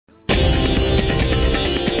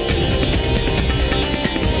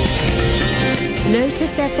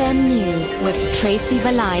Lotus FM News with Tracy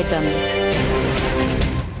Valaydham.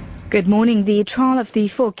 Good morning. The trial of the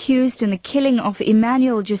 4 accused in the killing of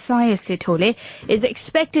Emmanuel Josiah Sithole is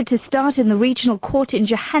expected to start in the regional court in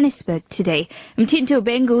Johannesburg today. Mthinto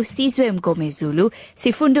Bengu, Sizwe Mgomezulu,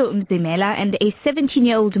 Sifundo Mzimela and a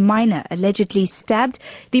 17-year-old minor allegedly stabbed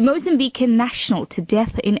the Mozambican national to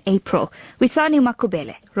death in April. Wisani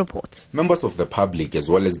Makubele reports. Members of the public as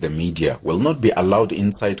well as the media will not be allowed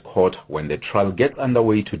inside court when the trial gets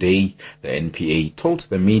underway today. The NPA told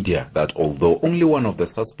the media that although only one of the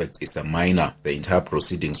suspects is a minor, the entire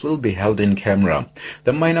proceedings will be held in camera.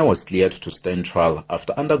 The minor was cleared to stand trial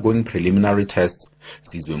after undergoing preliminary tests.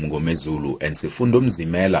 Sizwe Mgomezulu and Sifundo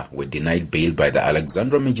Mzimela were denied bail by the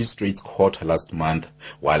Alexandra Magistrates Court last month,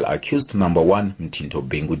 while accused number 1, Mthinto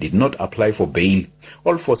Bengu, did not apply for bail.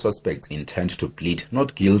 All 4 suspects intend to plead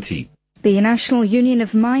not guilty. The National Union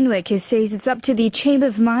of Mine Workers says it's up to the Chamber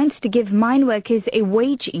of Mines to give mine workers a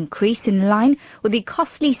wage increase in line with the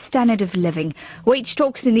costly standard of living. Wage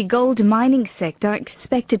talks in the gold mining sector are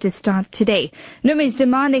expected to start today. NUM is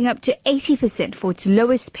demanding up to 80% for its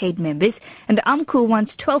lowest paid members, and AMCU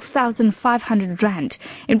wants 12,500 rand.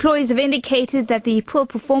 Employers have indicated that the poor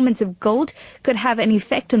performance of gold could have an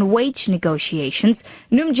effect on wage negotiations.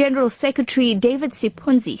 NUM General Secretary David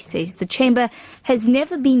Sipunzi says the chamber has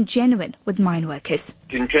never been genuine with mine workers.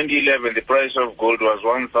 In 2011, the price of gold was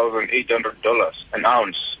 $1,800 an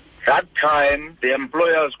ounce. That time, the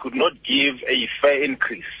employers could not give a fair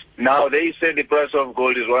increase. Now they say the price of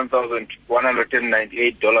gold is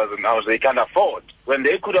 $1,198 an ounce. They can't afford. When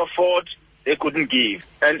they could afford, they couldn't give.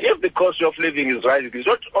 And if the cost of living is rising, it's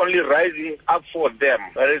not only rising up for them,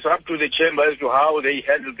 but it's up to the chamber as to how they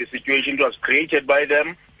handle the situation. It was created by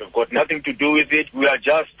them. We've got nothing to do with it. We are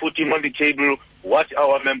just putting on the table what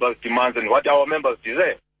our members demand and what our members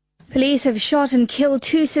desire. Police have shot and killed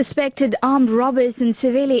 2 suspected armed robbers and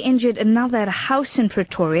severely injured another at a house in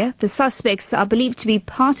Pretoria. The suspects are believed to be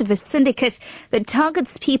part of a syndicate that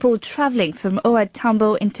targets people travelling from OR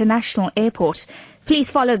Tambo International Airport.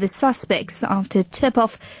 Police follow the suspects after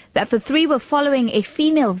tip-off that the 3 were following a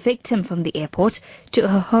female victim from the airport to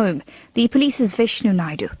her home. The police's Vishnu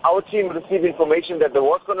Naidu. Our team received information that there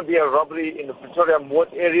was going to be a robbery in the Pretoria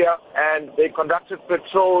Moat area, and they conducted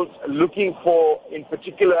patrols looking for, in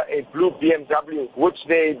particular, a blue BMW, which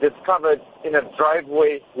they discovered in a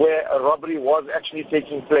driveway where a robbery was actually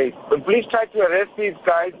taking place. When police tried to arrest these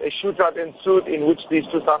guys, a shootout ensued in which these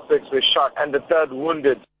 2 suspects were shot and the 3rd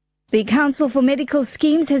wounded. The Council for Medical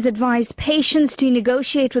Schemes has advised patients to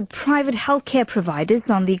negotiate with private healthcare providers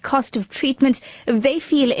on the cost of treatment if they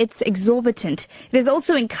feel it's exorbitant. It has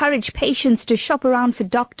also encouraged patients to shop around for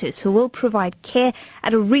doctors who will provide care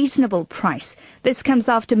at a reasonable price. This comes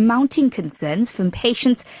after mounting concerns from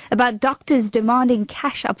patients about doctors demanding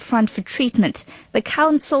cash up front for treatment. The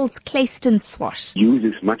Council's Clayston Swart. Use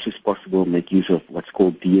as much as possible, make use of what's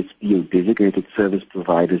called DSP or designated service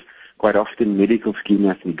providers. Quite often, medical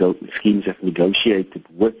schemes have negotiated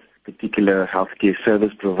with particular healthcare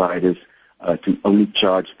service providers to only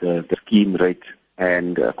charge the scheme rate.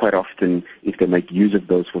 And quite often, if they make use of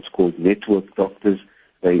those what's called network doctors,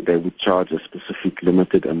 they would charge a specific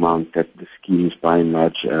limited amount that the schemes, by and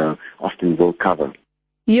large, often will cover.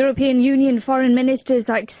 European Union foreign ministers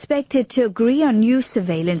are expected to agree on new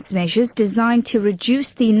surveillance measures designed to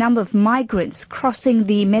reduce the number of migrants crossing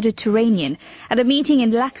the Mediterranean. At a meeting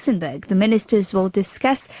in Luxembourg, the ministers will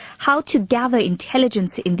discuss how to gather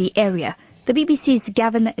intelligence in the area. The BBC's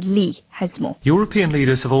Gavin Lee has more. European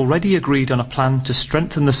leaders have already agreed on a plan to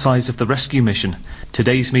strengthen the size of the rescue mission.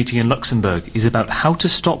 Today's meeting in Luxembourg is about how to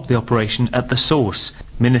stop the operation at the source.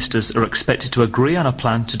 Ministers are expected to agree on a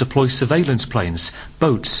plan to deploy surveillance planes,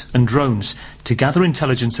 boats and drones to gather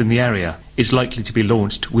intelligence in the area. It's likely to be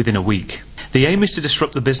launched within a week. The aim is to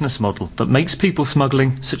disrupt the business model that makes people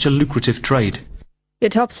smuggling such a lucrative trade. Your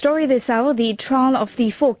top story this hour, the trial of the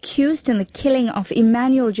 4 accused in the killing of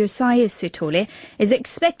Emmanuel Josiah Sithole is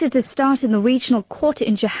expected to start in the regional court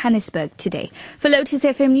in Johannesburg today. For Lotus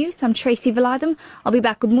FM News, I'm Tracy Valaydham. I'll be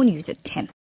back with more news at 10.